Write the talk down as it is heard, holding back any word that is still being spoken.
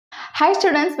Hi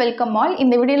students, welcome all.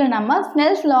 இந்த வீடியோல நம்ம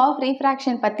Snell's law of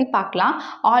refraction பத்தி பார்க்கலாம்.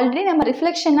 ஆல்ரெடி நம்ம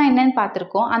ரிஃப்ளெக்ஷன்னா என்னன்னு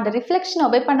பார்த்திருக்கோம். அந்த ரிஃப்ளெக்ஷன்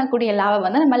ஒபே பண்ணக்கூடிய லாவை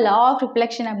வந்து நம்ம law of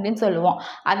reflection அப்படின்னு சொல்லுவோம்.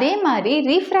 அதே மாதிரி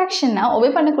refractionனை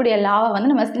ஒபே பண்ணக்கூடிய லாவை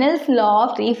வந்து நம்ம Snell's law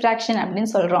of refraction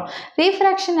அப்படின்னு சொல்றோம்.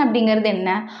 refraction அப்படிங்கிறது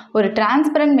என்ன? ஒரு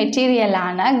டிரான்ஸ்பரண்ட்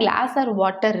மெட்டீரியலான கிளாஸ் ஆர்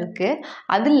வாட்டர் இருக்கு.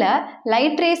 அதுல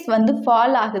லைட் ரேஸ் வந்து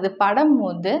ஃபால் ஆகுது.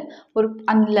 படும்போது ஒரு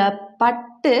அந்த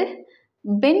பட்டு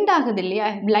பெண்ட் ஆகுது இல்லையா,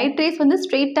 லைட் ரேஸ் வந்து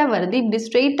ஸ்ட்ரெயிட்டாக வருது, இப்படி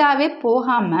ஸ்ட்ரெயிட்டாகவே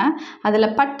போகாமல்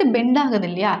அதில் பட்டு பெண்ட் ஆகுது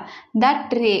இல்லையா,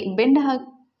 தட் ரே பெண்ட்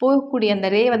போகக்கூடிய அந்த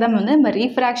ரேவை தான் வந்து நம்ம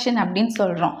ரீஃப்ராக்ஷன் அப்படின்னு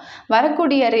சொல்கிறோம்.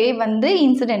 வரக்கூடிய ரே வந்து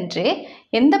இன்சிடென்ட் ரே.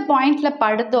 எந்த பாயிண்டில்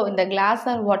படுதோ இந்த கிளாஸ்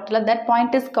ஆர் வாட்டரில், that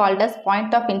point is called as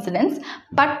point of incidence.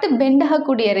 பட்டு பெண்ட்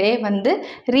ஆகக்கூடிய ரே வந்து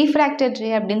ரீஃப்ராக்டட் ரே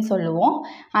அப்படின்னு சொல்லுவோம்.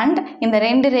 அண்ட் இந்த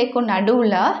ரெண்டு ரேக்கும்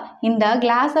நடுவில் இந்த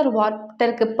கிளாஸ் ஆர்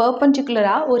வாட்டருக்கு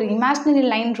பெர்பெண்டிகுலராக ஒரு இமேஜினரி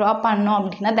லைன் ட்ரா பண்ணோம்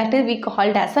அப்படின்னா that is we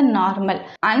called as a normal.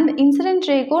 And incident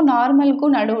ரேக்கும்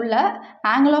நார்மலுக்கும் நடுவில்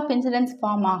ஆங்கிள் ஆஃப் இன்சிடென்ஸ்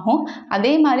ஃபார்ம் ஆகும்.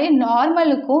 அதே மாதிரி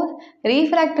நார்மலுக்கும்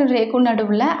ரீஃப்ராக்டட் ரேக்கும்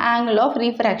நடுவில் ஆங்கிள் ஆஃப்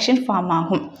ரீஃப்ராக்ஷன் ஃபார்ம்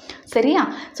ஆகும். சரியா?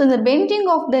 ஸோ இந்த bending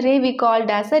of the ray we called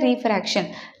as a refraction.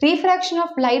 Refraction of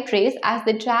light rays as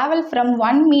they travel from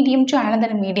one medium to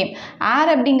another medium. Air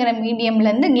அப்படிங்கிற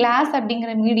மீடியம்லேருந்து class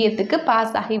அப்படிங்கிற மீடியத்துக்கு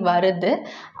pass ஆகி வருது.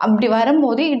 அப்படி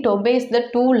வரும்போது it obeys the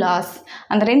two laws.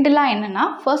 அந்த ரெண்டு லா என்னன்னா,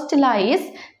 first law is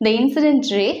the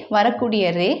incident ray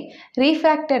வரக்கூடிய ரே,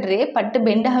 refracted ray பட்டு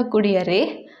பெண்ட் ஆகக்கூடிய ரே,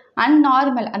 அண்ட்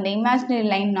நார்மல் அந்த இமேஜினரி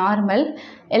லைன் நார்மல்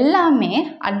எல்லாமே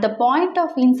at the point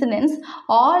of incidence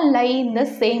all lie in the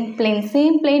same plane.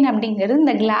 Same plane அப்படிங்கிறது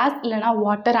இந்த கிளாஸ் இல்லைனா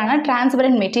வாட்டரான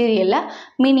டிரான்ஸ்பரண்ட் மெட்டீரியலில்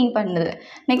மீனிங் பண்ணுது.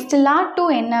 நெக்ஸ்ட் லா 2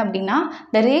 என்ன அப்படின்னா,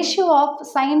 the ratio of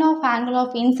sine of angle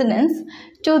of incidence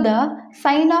to the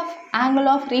sign of angle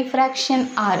of refraction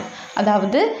R.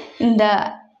 அதாவது இந்த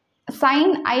sin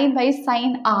I by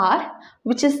sin R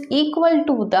which is equal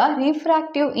to the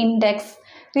refractive index.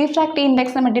 refractive index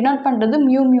நம்ம denote பண்ணுறது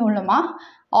mu மூலமா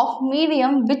of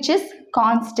medium which is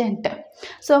constant.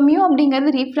 so mu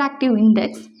அப்படிங்கிறது refractive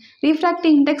index.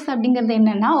 refractive index அப்படிங்கிறது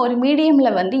என்னன்னா, ஒரு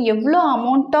மீடியமில் வந்து எவ்வளோ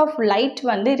அமௌண்ட் ஆஃப் லைட்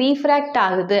வந்து ரீஃப்ராக்ட்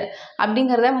ஆகுது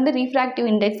அப்படிங்கிறத வந்து refractive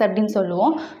index அப்படின்னு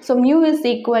சொல்லுவோம். So mu is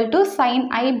equal to sin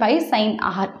I by sin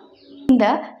R. இந்த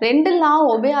ரெண்டு லா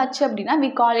ஒபே ஆச்சு அப்படின்னா we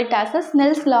call it as a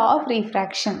Snell's law of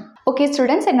refraction. Okay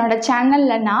students, என்னோட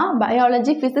சேனலில் நான்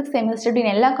பயாலஜி, ஃபிசிக்ஸ், கெமிஸ்ட்ரி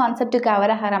எல்லா கான்செப்ட்டுக்கு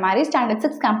கவர் ஆகிற மாதிரி ஸ்டாண்டர்ட்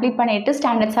 6 கம்ப்ளீட் பண்ணிவிட்டு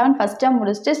ஸ்டாண்டர்ட் 7 ஃபஸ்ட் டேர்ம்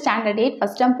முடிச்சுட்டு ஸ்டாண்டர்ட் 8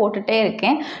 ஃபஸ்ட் டேர்ம் போட்டுகிட்டே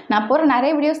இருக்கேன். நான் போகிற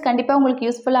நிறைய வீடியோஸ் கண்டிப்பாக உங்களுக்கு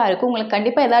யூஸ்ஃபுல்லாக இருக்கும். உங்களுக்கு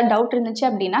கண்டிப்பாக ஏதாவது டவுட் இருந்துச்சு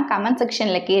அப்படின்னா கமெண்ட்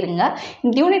செக்ஷனில் கேளுங்க.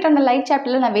 இந்த யூனிட் ஆன லைட்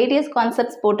சாப்டரில் நான் வேரியஸ்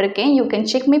கான்செப்ட்ஸ் போட்டிருக்கேன். You can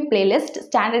check my playlist.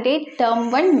 Standard 8 term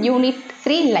 1 unit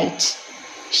 3 light.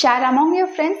 Share among your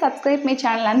friends, subscribe my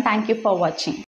channel and thank you for watching.